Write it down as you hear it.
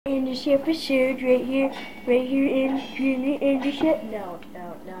this episode right here in the show. No,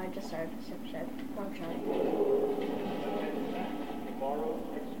 I just started this episode. I'm trying.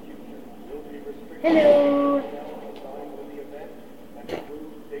 Hello.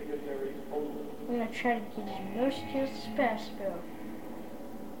 I'm gonna try to get as most kills as possible.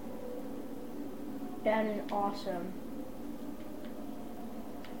 That is awesome.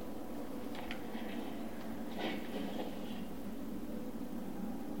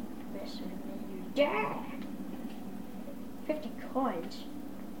 Yeah! 50 coins.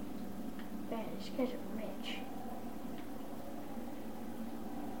 Man, these guys are rich.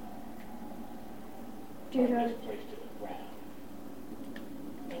 Dude, this place to the ground.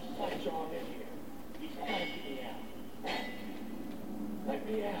 There's such on in here. He's gotta get me out. Let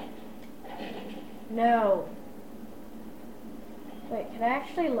me out. no. Wait, can I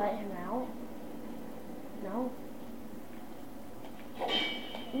actually let him out? No.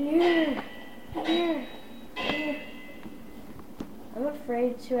 Yeah. Yeah. Yeah. I'm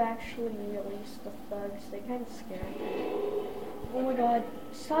afraid to actually release the thugs. They kind of scare me. Oh my god,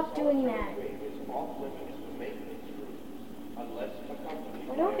 stop doing that.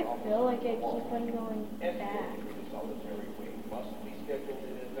 Why don't I feel like I keep on going back? Must be scheduled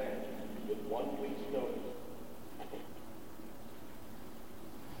in advance with 1 week's notice.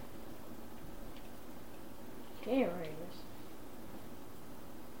 Can't read this.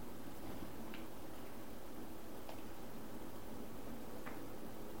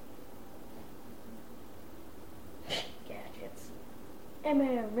 Gadgets.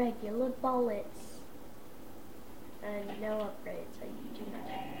 Ammo, regular bullets. And no upgrades. I do not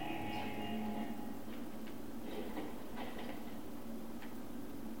have upgrades.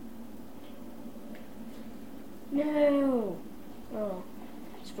 No! Oh.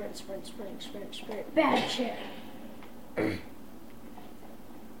 Sprint. Bad shit.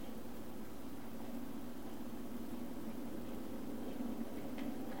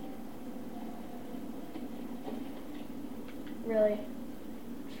 Really?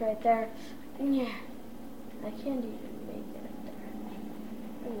 It's right there. Yeah. I can't even make it up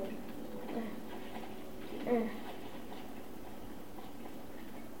there.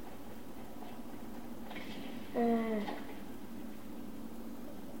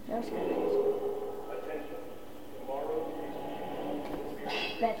 That was kind of easy.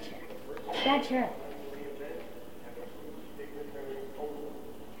 Betcha.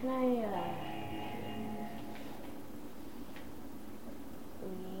 Can I,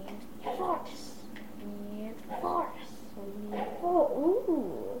 force.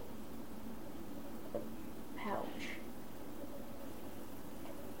 Ooh. A pouch.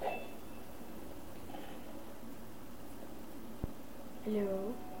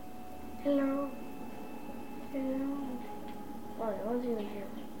 Hello. Oh, no one's even here.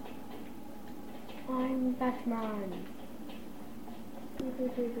 I'm Batman.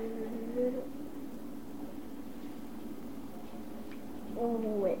 Oh,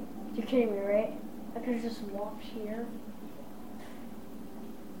 wait. You're kidding me, right? I could have just walked here.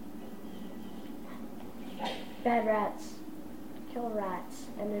 Bad rats. Kill rats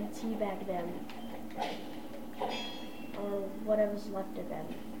and then teabag them. Or whatever's left of them.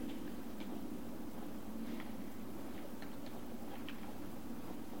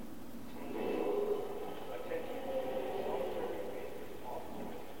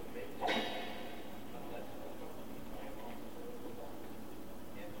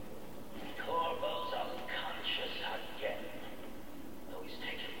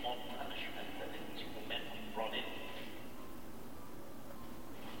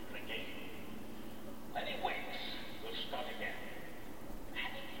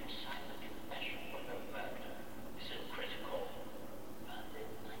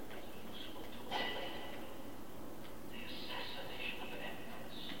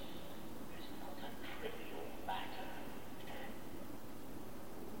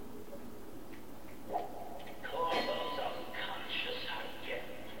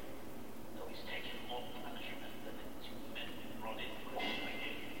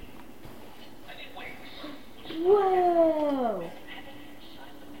 Whoa!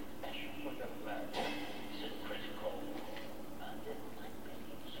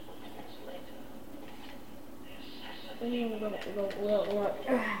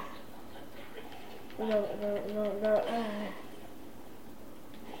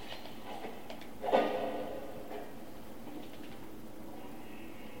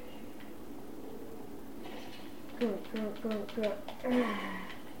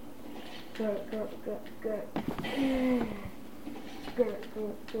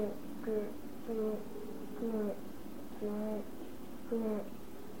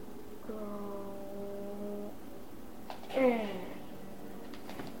 Go.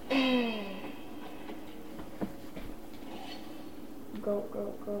 Go, go,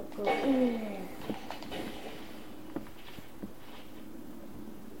 go, go.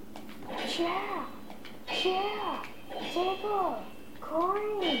 Yeah. Yeah. Table.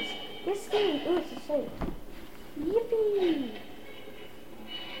 Coins. This thing. Ooh, it's a safe. Yippee.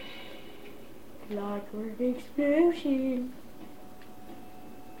 Clockwork explosion.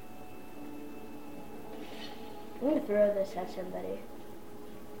 I'm gonna throw this at somebody.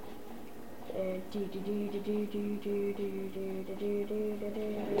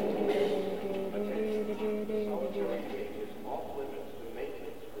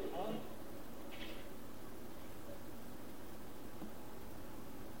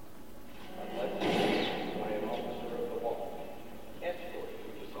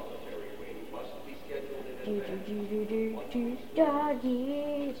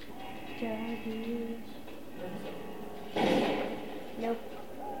 Doggies. Doggies. Nope.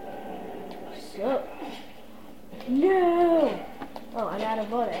 So. No! Oh, I'm out of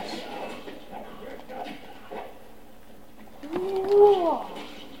bullets. Whoa!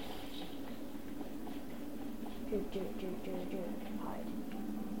 Hide.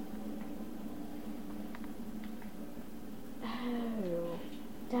 Oh,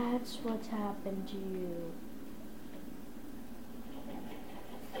 that's what's happened to you.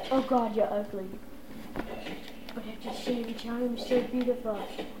 Oh God, you're ugly. But at the same time, so beautiful.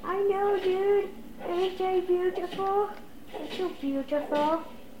 I know, dude. Ain't I beautiful? Ain't you beautiful?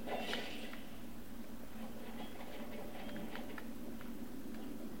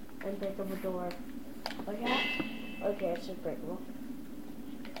 Unbreakable door. Okay? Okay, it's unbreakable.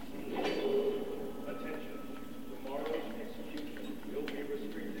 Attention. Tomorrow's execution will be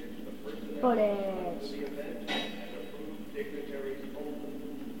restricted to the personnel Bullets. of the event and approved dignitaries only.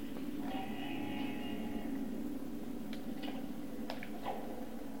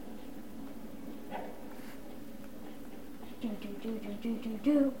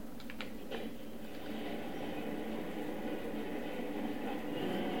 Do.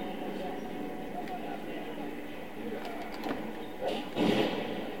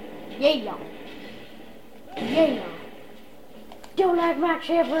 Yeah. Yeah. Don't like my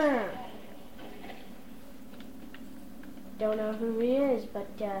chipper. Don't know who he is, but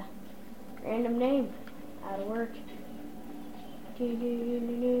random name. Out of work.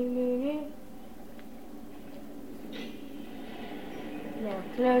 No,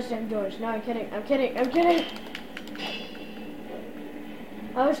 close them doors. No, I'm kidding. I'm kidding. I'm kidding.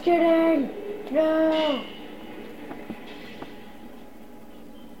 I was kidding. No.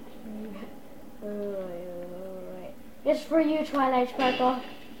 Alright. It's for you, Twilight Sparkle.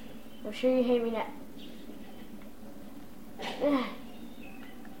 I'm sure you hate me now.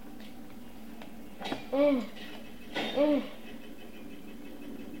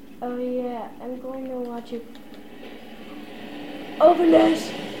 Oh yeah, I'm going to watch you. Over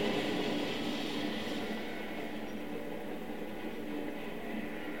this.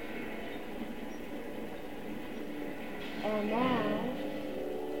 And now,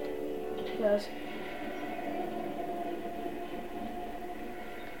 close.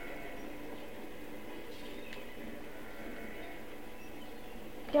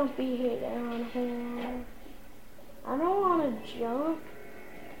 Don't be hit on horn. I don't want to jump.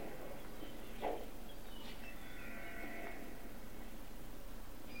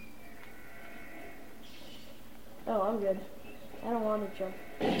 Oh, I'm good. I don't want to jump.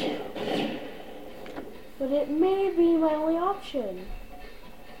 But it may be my only option.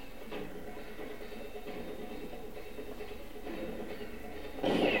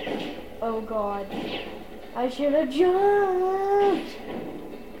 Oh God. I should have jumped!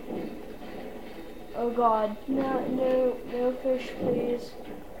 Oh God. No fish, please.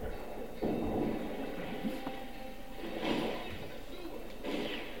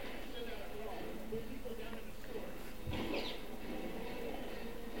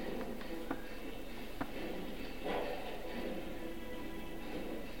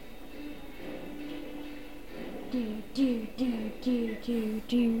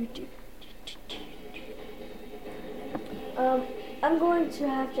 I'm going to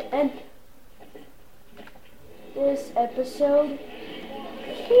have to end this episode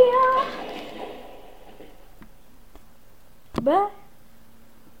here. Bye.